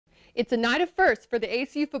It's a night of firsts for the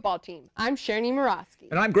ACU football team. I'm Shera Niemirowski.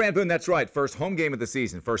 And I'm Grant Boone. That's right. First home game of the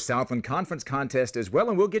season. First Southland Conference contest as well.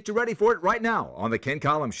 And we'll get you ready for it right now on the Ken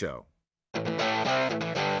Collums Show.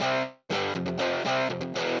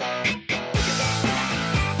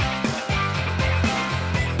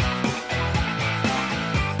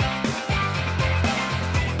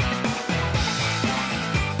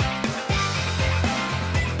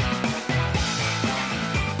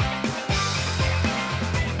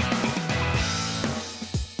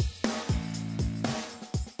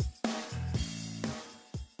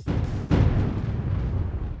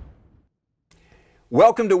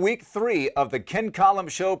 Welcome to week 3 of the Ken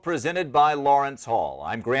Collums Show presented by Lawrence Hall.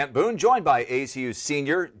 I'm Grant Boone, joined by ACU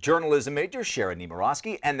senior journalism major Shera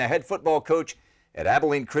Niemirowski and the head football coach at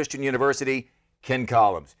Abilene Christian University, Ken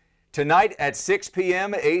Collums. Tonight at 6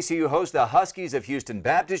 p.m., ACU hosts the Huskies of Houston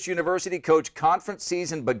Baptist University. Coach, conference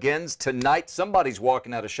season begins tonight. Somebody's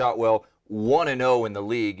walking out of Shotwell 1-0 in the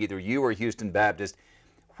league, either you or Houston Baptist.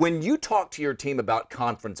 When you talk to your team about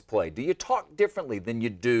conference play, do you talk differently than you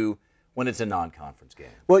do when it's a non-conference game?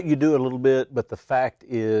 Well, you do a little bit, but the fact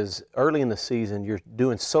is early in the season you're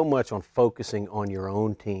doing so much on focusing on your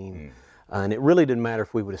own team. And it really didn't matter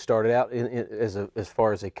if we would have started out as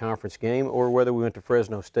far as a conference game or whether we went to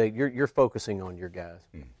Fresno State. You're focusing on your guys.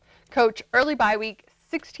 Coach, early bye week,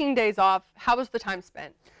 16 days off. How was the time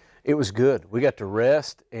spent? It was good. We got to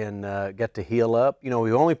rest and got to heal up. You know,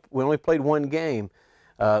 we only played one game.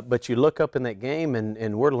 But you look up in that game,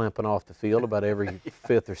 and we're limping off the field about every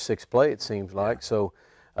fifth or sixth play, it seems like. So,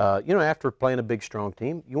 you know, after playing a big, strong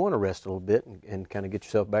team, you want to rest a little bit and kind of get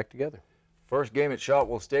yourself back together. First game at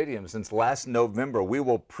Shotwell Stadium since last November. We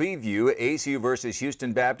will preview ACU versus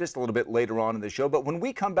Houston Baptist a little bit later on in the show. But when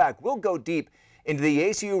we come back, we'll go deep into the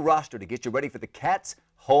ACU roster to get you ready for the Cats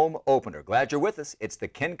home opener. Glad you're with us. It's the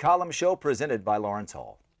Ken Collums Show presented by Lawrence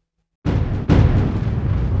Hall.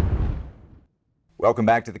 Welcome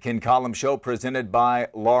back to the Ken Collums Show presented by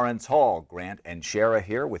Lawrence Hall. Grant and Shera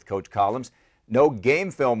here with Coach Collums. No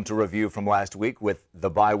game film to review from last week with the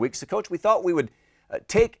bye week. So, Coach, we thought we would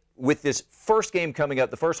take, with this first game coming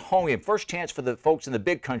up, the first home game, first chance for the folks in the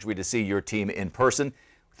big country to see your team in person,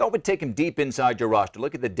 we thought we'd take them deep inside your roster.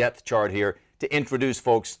 Look at the depth chart here to introduce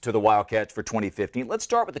folks to the Wildcats for 2015. Let's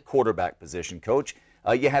start with the quarterback position, Coach.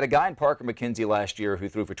 You had a guy in Parker McKenzie last year who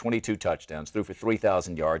threw for 22 touchdowns, threw for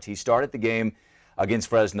 3,000 yards. He started the game against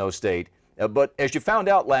Fresno State. But as you found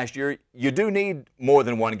out last year, you do need more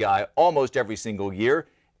than one guy almost every single year.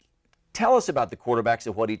 Tell us about the quarterbacks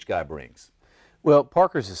and what each guy brings. Well,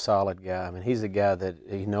 Parker's a solid guy. I mean, he's a guy that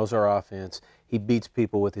he knows our offense. He beats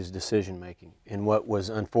people with his decision-making. And what was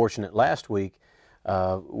unfortunate last week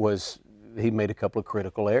was he made a couple of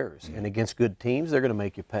critical errors. And against good teams, they're going to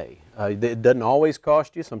make you pay. It doesn't always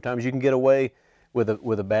cost you. Sometimes you can get away with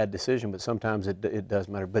a bad decision, but sometimes it does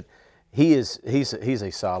matter. But he's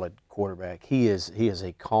a solid quarterback. He is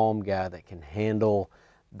a calm guy that can handle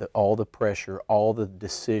all the pressure, all the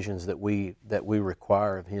decisions that we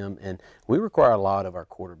require of him, and we require a lot of our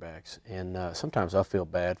quarterbacks. And sometimes I feel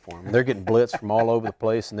bad for them. They're getting blitzed from all over the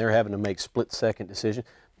place, and they're having to make split-second decisions.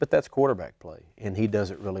 But that's quarterback play, and he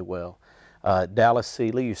does it really well. Dallas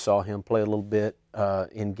Seeley, you saw him play a little bit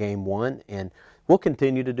in game 1, and we'll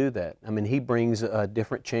continue to do that. I mean, he brings a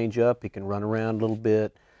different change-up. He can run around a little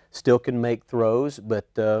bit. Still can make throws, but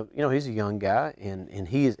you know, he's a young guy, and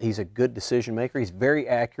he's a good decision maker. He's very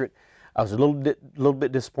accurate. I was a little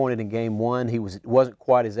bit disappointed in game 1. He wasn't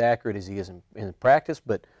quite as accurate as he is in practice,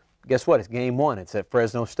 but guess what? It's game 1. It's at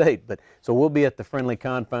Fresno State. But so we'll be at the friendly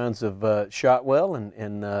confines of Shotwell,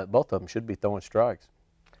 and both of them should be throwing strikes.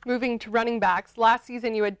 Moving to running backs, last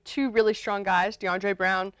season you had 2 really strong guys, DeAndre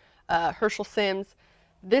Brown, Herschel Sims.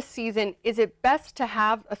 This season, is it best to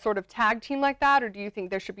have a sort of tag team like that, or do you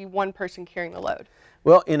think there should be one person carrying the load?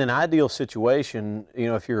 Well, in an ideal situation, you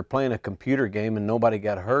know, if you're playing a computer game and nobody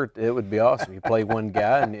got hurt, it would be awesome. You play one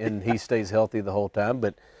guy and he stays healthy the whole time.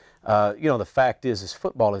 But, you know, the fact is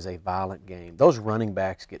football is a violent game. Those running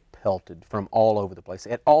backs get pelted from all over the place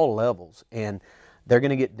at all levels, and they're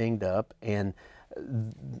going to get dinged up. And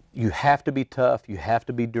you have to be tough. You have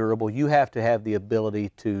to be durable. You have to have the ability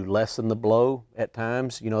to lessen the blow at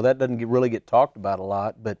times. You know, that doesn't really get talked about a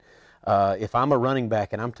lot, but if I'm a running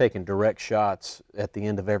back and I'm taking direct shots at the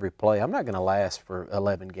end of every play, I'm not going to last for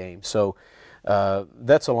 11 games. So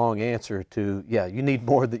that's a long answer to, yeah, you need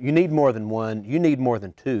more than one. You need more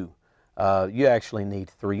than 2. You actually need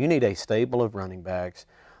 3. You need a stable of running backs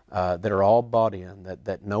that are all bought in,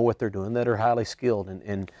 that know what they're doing, that are highly skilled,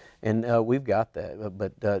 and we've got that.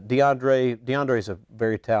 But DeAndre's a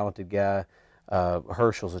very talented guy.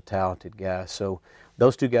 Herschel's a talented guy. So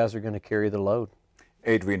those 2 guys are going to carry the load.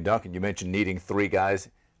 Adrian Duncan, you mentioned needing 3 guys.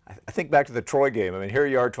 I think back to the Troy game. I mean, here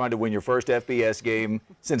you are trying to win your first FBS game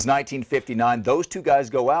since 1959. Those 2 guys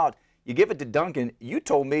go out. You give it to Duncan. You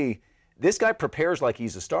told me this guy prepares like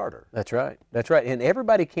he's a starter. That's right. That's right. And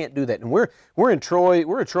everybody can't do that. And we're in Troy.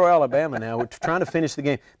 We're at Troy, Alabama now. We're trying to finish the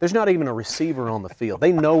game. There's not even a receiver on the field.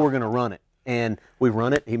 They know we're going to run it, and we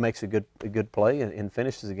run it. He makes a good play and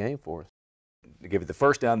finishes the game for us. To give it the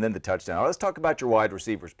first down, then the touchdown. Now, let's talk about your wide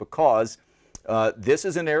receivers, because this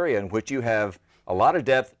is an area in which you have a lot of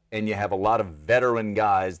depth and you have a lot of veteran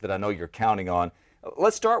guys that I know you're counting on.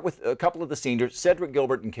 Let's start with a couple of the seniors, Cedric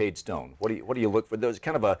Gilbert and Cade Stone. What do you look for? There's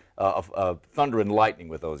kind of a thunder and lightning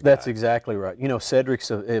with those guys. That's exactly right. You know,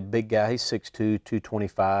 Cedric's a big guy. He's 6'2",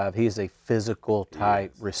 225. He is a physical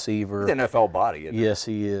type receiver. He's an NFL body, isn't he? Yes,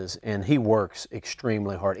 he is, and he works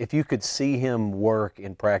extremely hard. If you could see him work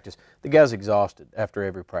in practice, the guy's exhausted after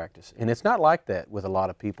every practice, and it's not like that with a lot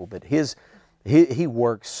of people. But he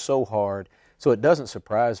works so hard. So it doesn't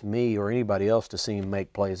surprise me or anybody else to see him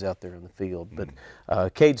make plays out there in the field.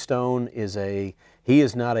 But Cade Stone he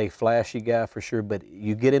is not a flashy guy for sure, but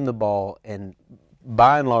you get him the ball, and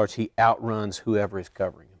by and large he outruns whoever is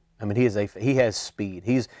covering him. I mean, he has speed.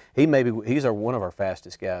 He's one of our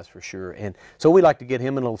fastest guys for sure. And so we like to get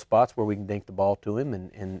him in little spots where we can dink the ball to him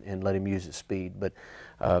and let him use his speed. But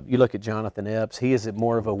you look at Jonathan Epps, he is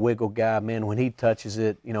more of a wiggle guy. Man, when he touches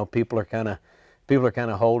it, you know, people are kind of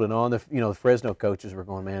holding on. The Fresno coaches were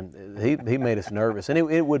going, man, he made us nervous, and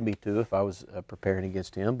it would be too if I was preparing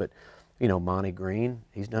against him. But you know, Monty Green,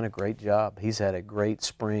 he's done a great job. He's had a great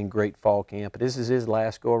spring, great fall camp. This is his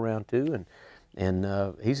last go around too,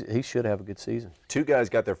 and he should have a good season. 2 guys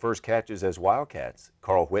got their first catches as Wildcats: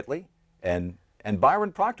 Carl Whitley and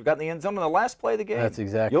Byron Proctor got in the end zone in the last play of the game. That's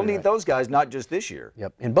exactly. You'll need those guys not just this year.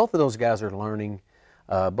 Yep, and both of those guys are learning.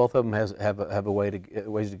 Both of them have a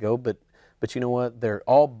ways to go, but you know what? They're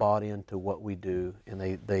all bought into what we do, and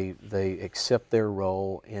they accept their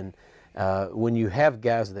role. And when you have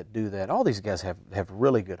guys that do that, all these guys have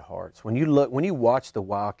really good hearts. When you watch the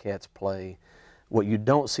Wildcats play, what you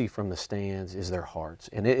don't see from the stands is their hearts,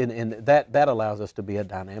 and that allows us to be a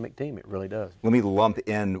dynamic team. It really does. Let me lump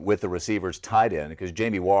in with the receivers tight end, because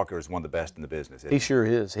Jamie Walker is one of the best in the business. He sure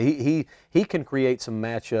is. He can create some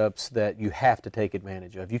matchups that you have to take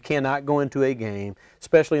advantage of. You cannot go into a game,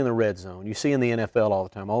 especially in the red zone. You see in the NFL all the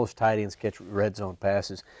time, all those tight ends catch red zone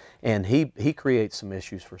passes, and he creates some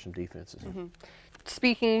issues for some defenses. Mm-hmm.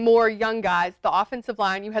 Speaking more young guys, the offensive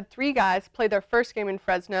line, you had 3 guys play their first game in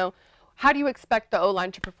Fresno. How do you expect the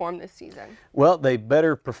O-line to perform this season? Well, they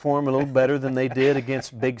better perform a little better than they did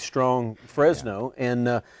against big, strong Fresno. Yeah.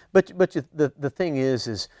 And but the thing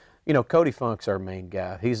is you know, Cody Funk's our main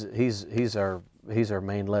guy. He's our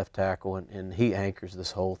main left tackle, and he anchors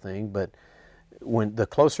this whole thing. But when the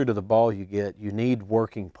closer to the ball you get, you need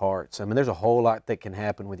working parts. I mean, there's a whole lot that can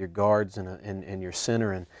happen with your guards and your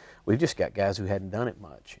center, and we've just got guys who hadn't done it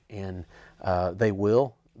much, and they're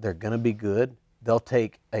going to be good. They'll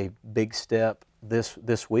take a big step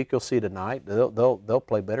this week. You'll see tonight. They'll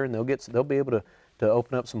play better, and they'll be able to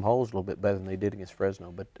open up some holes a little bit better than they did against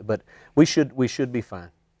Fresno. But we should be fine.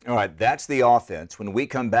 All right, that's the offense. When we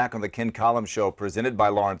come back on the Ken Collums Show, presented by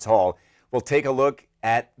Lawrence Hall, we'll take a look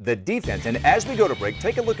at the defense. And as we go to break,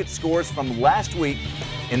 take a look at scores from last week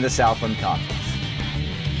in the Southland Conference.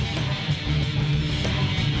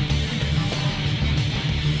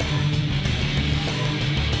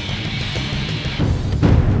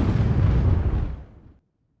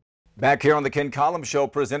 Back here on the Ken Collums Show,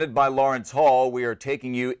 presented by Lawrence Hall, we are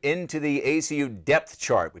taking you into the ACU depth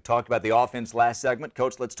chart. We talked about the offense last segment.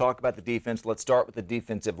 Coach, let's talk about the defense. Let's start with the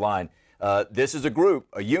defensive line. This is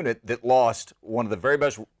a unit that lost one of the very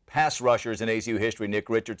best pass rushers in ACU history, Nick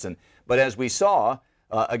Richardson. But as we saw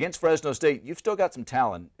against Fresno State, you've still got some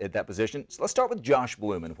talent at that position. So let's start with Josh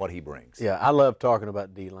Bloom and what he brings. Yeah, I love talking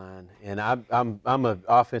about D-line, and I'm an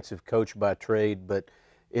offensive coach by trade, but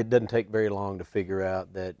it doesn't take very long to figure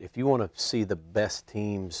out that if you want to see the best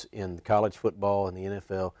teams in college football and the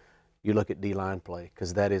NFL, you look at D-line play,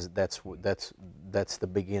 because that's the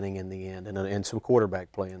beginning and the end, and some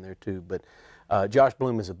quarterback play in there too. But Josh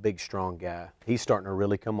Bloom is a big, strong guy. He's starting to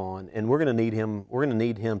really come on, and we're going to need him. We're going to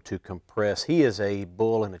need him to compress. He is a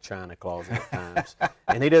bull in a china closet at times,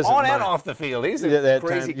 and he doesn't on mind. And off the field. He's a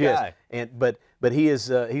crazy guy. Yes. But he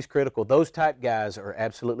is he's critical. Those type guys are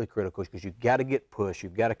absolutely critical, because you've got to get push,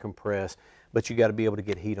 you've got to compress, but you got to be able to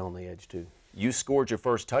get heat on the edge too. You scored your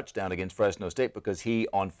first touchdown against Fresno State because he,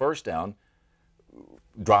 on first down,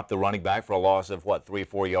 dropped the running back for a loss of, 3 or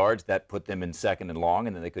 4 yards. That put them in second and long,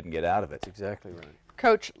 and then they couldn't get out of it. That's exactly right.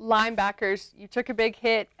 Coach, linebackers, you took a big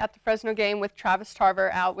hit at the Fresno game with Travis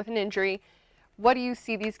Tarver out with an injury. What do you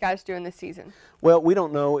see these guys doing this season? Well, we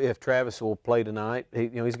don't know if Travis will play tonight.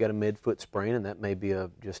 He's got a mid-foot sprain, and that may be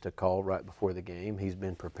just a call right before the game. He's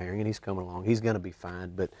been preparing, and he's coming along. He's going to be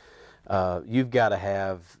fine, but you've got to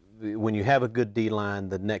have, when you have a good D-line,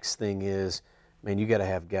 the next thing is, man, you got to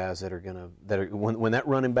have guys that are when that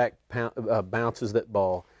running back bounces that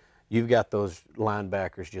ball, you've got those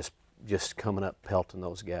linebackers just coming up pelting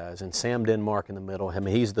those guys. And Sam Denmark in the middle, I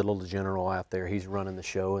mean, he's the little general out there. He's running the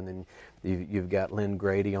show, and then you've got Lynn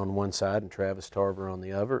Grady on one side and Travis Tarver on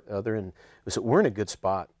the other. And so we're in a good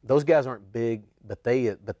spot. Those guys aren't big, but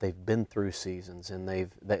they've been through seasons, and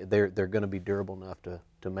they're going to be durable enough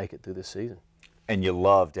to make it through this season. And you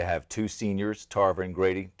love to have two seniors, Tarver and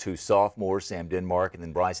Grady, two sophomores, Sam Denmark, and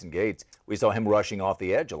then Bryson Gates. We saw him rushing off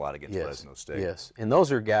the edge a lot against Fresno State. Yes, and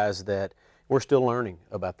those are guys that we're still learning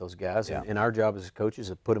about those guys, and our job as coaches is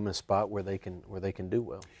to put them in a spot where they can do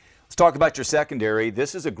well. Let's talk about your secondary.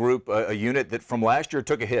 This is a group, a unit that from last year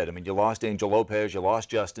took a hit. I mean, you lost Angel Lopez, you lost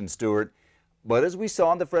Justin Stewart. But as we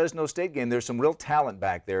saw in the Fresno State game, there's some real talent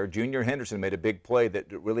back there. Junior Henderson made a big play that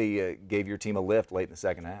really gave your team a lift late in the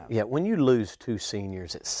second half. Yeah, when you lose two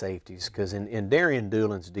seniors at safeties, because in Darian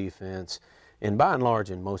Doolin's defense, and by and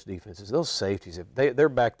large in most defenses, those safeties, if they're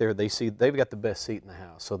back there, they've got the best seat in the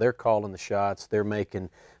house. So they're calling the shots, they're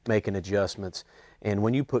making adjustments. And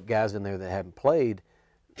when you put guys in there that haven't played,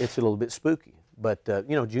 it's a little bit spooky. But,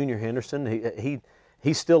 Junior Henderson,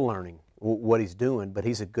 he's still learning what he's doing, but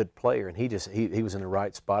he's a good player, and he was in the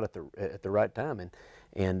right spot at the right time.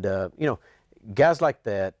 And guys like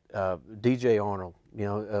that, DJ Arnold,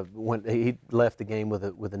 when he left the game with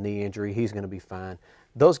a knee injury, he's going to be fine.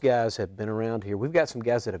 Those guys have been around here. We've got some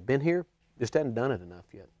guys that have been here, just haven't done it enough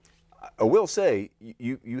yet. I will say,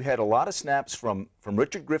 you had a lot of snaps from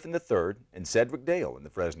Richard Griffin III and Cedric Dale in the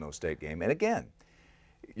Fresno State game. And again,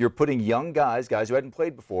 you're putting young guys who hadn't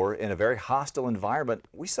played before, in a very hostile environment.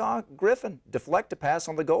 We saw Griffin deflect a pass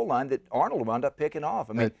on the goal line that Arnold wound up picking off.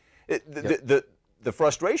 I mean, the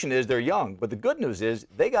frustration is they're young, but the good news is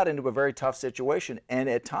they got into a very tough situation and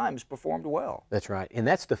at times performed well. That's right, and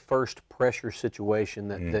that's the first pressure situation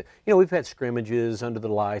that we've had scrimmages under the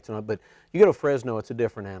lights, but you go to Fresno, it's a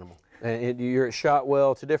different animal. And you're at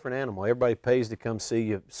Shotwell, it's a different animal. Everybody pays to come see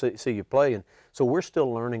you play, and so we're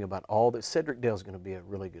still learning about all that. Cedric Dale's going to be a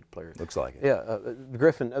really good player. Looks like it. Yeah,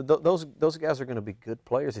 Griffin, those guys are going to be good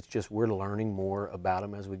players. It's just we're learning more about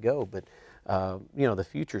them as we go. But the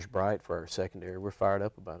future's bright for our secondary. We're fired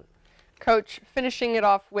up about it. Coach, finishing it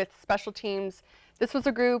off with special teams. This was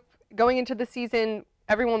a group going into the season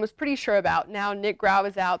everyone was pretty sure about. Now Nick Grau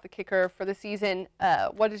is out, the kicker for the season.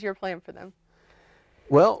 What is your plan for them?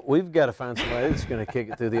 Well, we've got to find somebody that's going to kick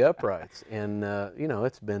it through the uprights, and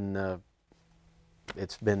it's been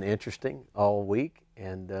interesting all week.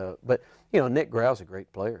 And but Nick Grau's a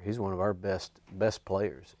great player. He's one of our best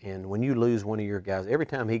players. And when you lose one of your guys, every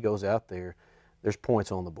time he goes out there, there's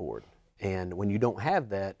points on the board. And when you don't have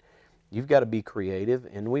that, you've got to be creative.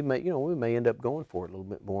 And we may end up going for it a little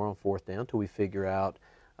bit more on fourth down until we figure out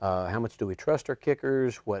how much do we trust our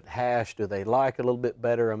kickers, what hash do they like a little bit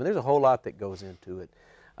better. I mean, there's a whole lot that goes into it.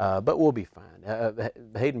 But we'll be fine.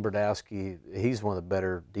 Hayden Brodowski, he's one of the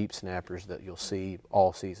better deep snappers that you'll see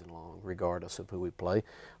all season long, regardless of who we play.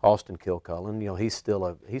 Austin Kilcullen,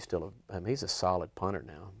 he's a solid punter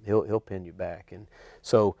now. He'll pin you back, and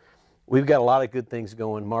so we've got a lot of good things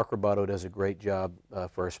going. Mark Roboto does a great job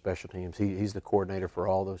for our special teams. He's the coordinator for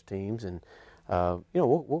all those teams, and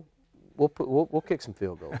we'll kick some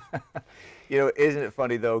field goals. Isn't it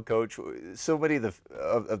funny though, Coach? So many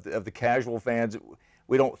of the casual fans,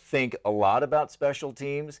 we don't think a lot about special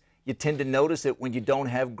teams. You tend to notice it when you don't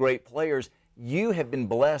have great players. You have been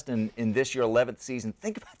blessed in this your 11th season.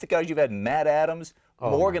 Think about the guys you've had: Matt Adams,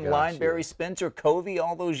 Morgan Lineberry, yes. Spencer Covey,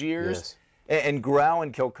 all those years, yes. and Grau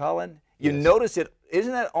and Kilcullen. You Yes. notice it.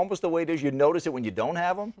 Isn't that almost the way it is? You notice it when you don't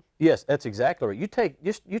have them. Yes, that's exactly right. You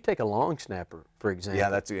take a long snapper, for example.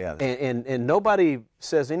 Yeah, And nobody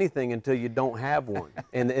says anything until you don't have one.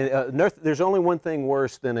 and there's only one thing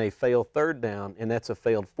worse than a failed third down, and that's a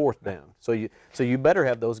failed fourth down. So you better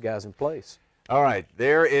have those guys in place. All right,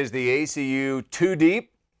 there is the ACU two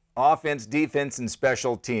deep: offense, defense, and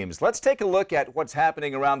special teams. Let's take a look at what's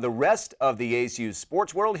happening around the rest of the ACU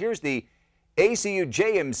sports world. Here's the ACU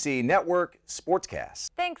JMC Network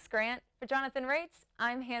Sportscast. Thanks, Grant. For Jonathan Rates,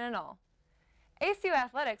 I'm Hannah Knoll. ACU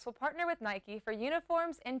Athletics will partner with Nike for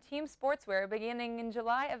uniforms and team sportswear beginning in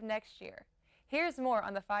July of next year. Here's more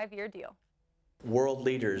on the 5-year deal. World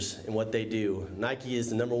leaders in what they do. Nike is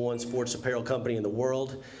the #1 sports apparel company in the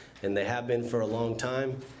world, and they have been for a long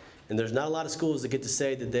time. And there's not a lot of schools that get to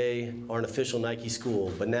say that they are an official Nike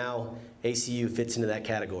school, but now ACU fits into that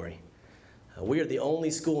category. We are the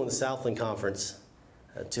only school in the Southland Conference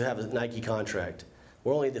to have a Nike contract.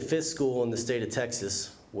 We're only the 5th school in the state of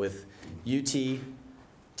Texas with UT,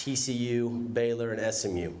 TCU, Baylor, and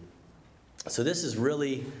SMU. So this is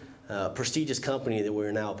really a prestigious company that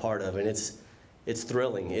we're now a part of, and it's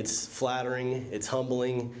thrilling, it's flattering, it's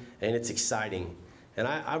humbling, and it's exciting. And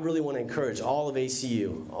I really want to encourage all of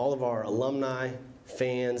ACU, all of our alumni,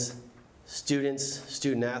 fans, students,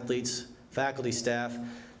 student athletes, faculty, staff,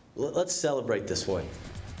 let's celebrate this one.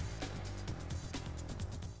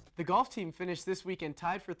 The golf team finished this weekend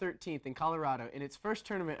tied for 13th in Colorado in its first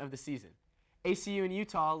tournament of the season. ACU and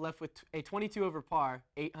Utah left with a 22 over par,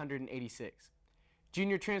 886.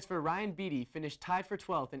 Junior transfer Ryan Beatty finished tied for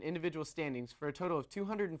 12th in individual standings for a total of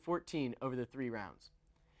 214 over the 3 rounds.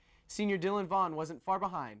 Senior Dylan Vaughn wasn't far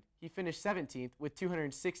behind. He finished 17th with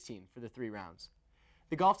 216 for the 3 rounds.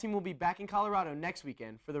 The golf team will be back in Colorado next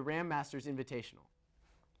weekend for the Ram Masters Invitational.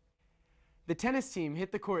 The tennis team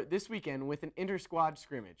hit the court this weekend with an inter-squad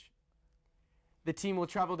scrimmage. The team will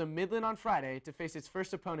travel to Midland on Friday to face its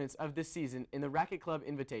first opponents of this season in the Racket Club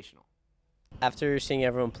Invitational. After seeing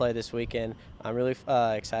everyone play this weekend, I'm really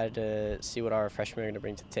excited to see what our freshmen are going to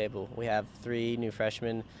bring to the table. We have 3 new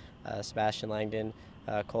freshmen, Sebastian Langdon,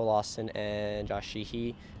 Cole Austin, and Josh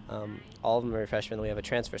Sheehy. All of them are freshmen. We have a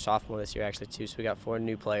transfer sophomore this year actually too, so we got 4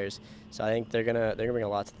 new players. So I think they're gonna bring a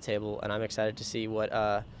lot to the table, and I'm excited to see what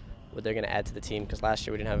they're gonna add to the team, because last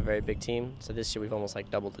year we didn't have a very big team, so this year we've almost like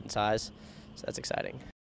doubled in size. So that's exciting.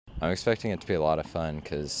 I'm expecting it to be a lot of fun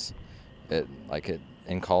because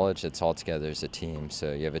in college it's all together as a team,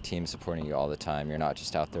 so you have a team supporting you all the time. You're not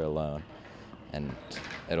just out there alone, and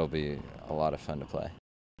it'll be a lot of fun to play.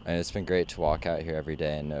 And it's been great to walk out here every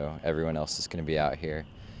day and know everyone else is going to be out here.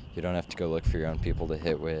 You don't have to go look for your own people to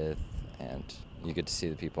hit with, and you get to see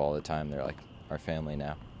the people all the time. They're like our family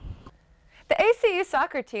now. The ACU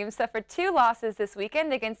soccer team suffered 2 losses this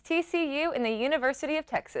weekend against TCU and the University of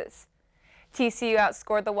Texas. TCU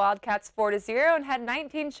outscored the Wildcats 4-0 and had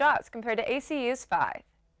 19 shots compared to ACU's 5.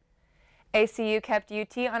 ACU kept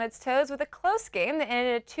UT on its toes with a close game that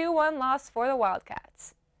ended a 2-1 loss for the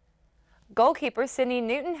Wildcats. Goalkeeper Sydney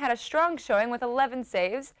Newton had a strong showing with 11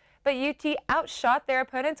 saves, but UT outshot their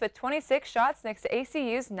opponents with 26 shots next to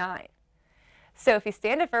ACU's 9. Sophie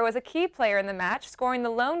Standifer was a key player in the match, scoring the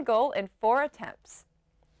lone goal in 4 attempts.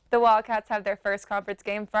 The Wildcats have their first conference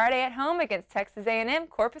game Friday at home against Texas A&M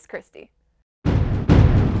Corpus Christi.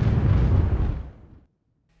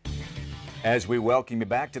 As we welcome you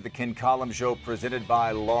back to the Ken Collums Show presented by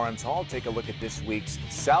Lawrence Hall, take a look at this week's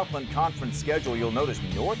Southland Conference schedule. You'll notice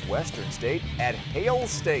Northwestern State at Hale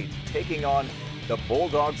State taking on the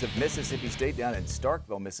Bulldogs of Mississippi State down in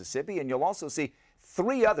Starkville, Mississippi. And you'll also see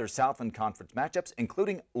 3 other Southland Conference matchups,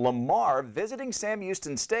 including Lamar visiting Sam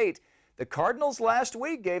Houston State. The Cardinals last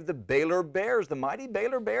week gave the Baylor Bears, the mighty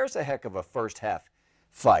Baylor Bears, a heck of a first half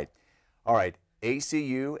fight. All right.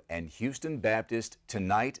 ACU and Houston Baptist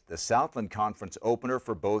tonight, the Southland Conference opener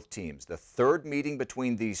for both teams. The 3rd meeting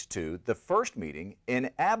between these two, the first meeting in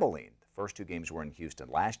Abilene. The first 2 games were in Houston.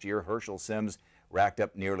 Last year, Herschel Sims racked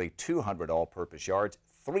up nearly 200 all-purpose yards,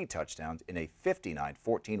 3 touchdowns in a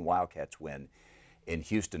 59-14 Wildcats win in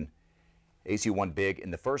Houston. ACU won big in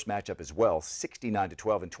the first matchup as well,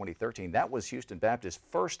 69-12 in 2013. That was Houston Baptist's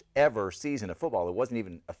first ever season of football. It wasn't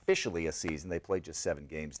even officially a season. They played just 7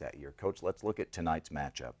 games that year. Coach, let's look at tonight's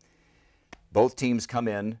matchup. Both teams come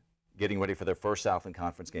in getting ready for their first Southland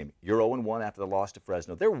Conference game. You're 0-1 after the loss to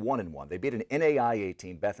Fresno. They're 1-1. They beat an NAIA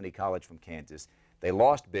team, Bethany College from Kansas. They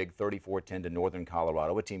lost big 34-10 to Northern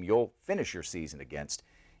Colorado, a team you'll finish your season against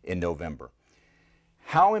in November.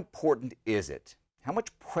 How important is it? How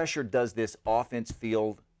much pressure does this offense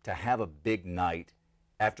feel to have a big night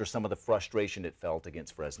after some of the frustration it felt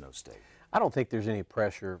against Fresno State? I don't think there's any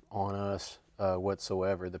pressure on us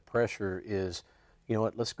whatsoever. The pressure is, you know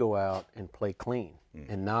what, let's go out and play clean,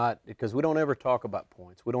 and not, because we don't ever talk about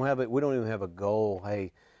points. We don't even have a goal,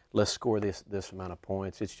 hey, let's score this amount of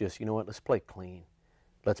points. It's just, you know what, let's play clean.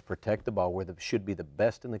 Let's protect the ball. We should be the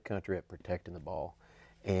best in the country at protecting the ball.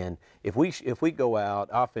 And if we go out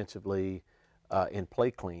offensively and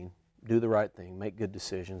play clean, do the right thing, make good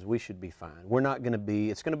decisions, we should be fine. We're not going to be,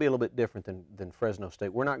 it's going to be a little bit different than Fresno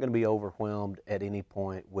State. We're not going to be overwhelmed at any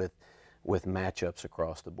point with matchups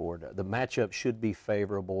across the board. The matchup should be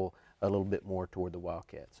favorable a little bit more toward the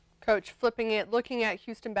Wildcats. Coach, flipping it, looking at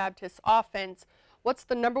Houston Baptist's offense, what's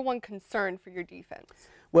the #1 concern for your defense?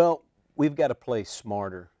 Well, we've got to play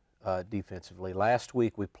smarter defensively. Last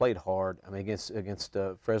week we played hard. I mean, against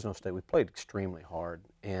Fresno State, we played extremely hard,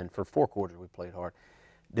 and for 4 quarters we played hard.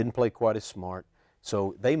 Didn't play quite as smart,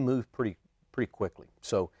 so they moved pretty quickly.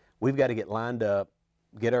 So we've got to get lined up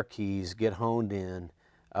get our keys, get honed in,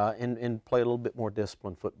 and play a little bit more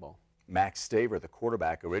disciplined football. Max Staver, the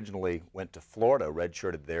quarterback, originally went to Florida,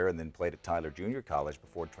 redshirted there, and then played at Tyler Junior College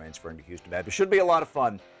before transferring to Houston Baptist. Should be a lot of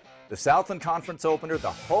fun. The Southland Conference opener,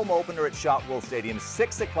 the home opener at Shotwell Stadium,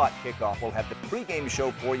 6 o'clock kickoff. We'll have the pregame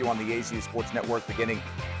show for you on the ACU Sports Network beginning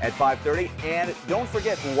at 5:30. And don't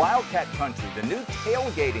forget Wildcat Country, the new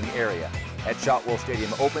tailgating area at Shotwell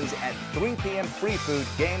Stadium, opens at 3 p.m. Free food,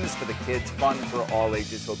 games for the kids, fun for all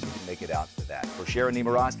ages. Hope you can make it out for that. For Shera,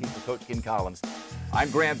 Niemirowski, for Coach Ken Collums, I'm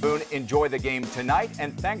Grant Boone. Enjoy the game tonight,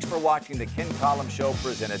 and thanks for watching the Ken Collums Show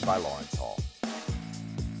presented by Lawrence.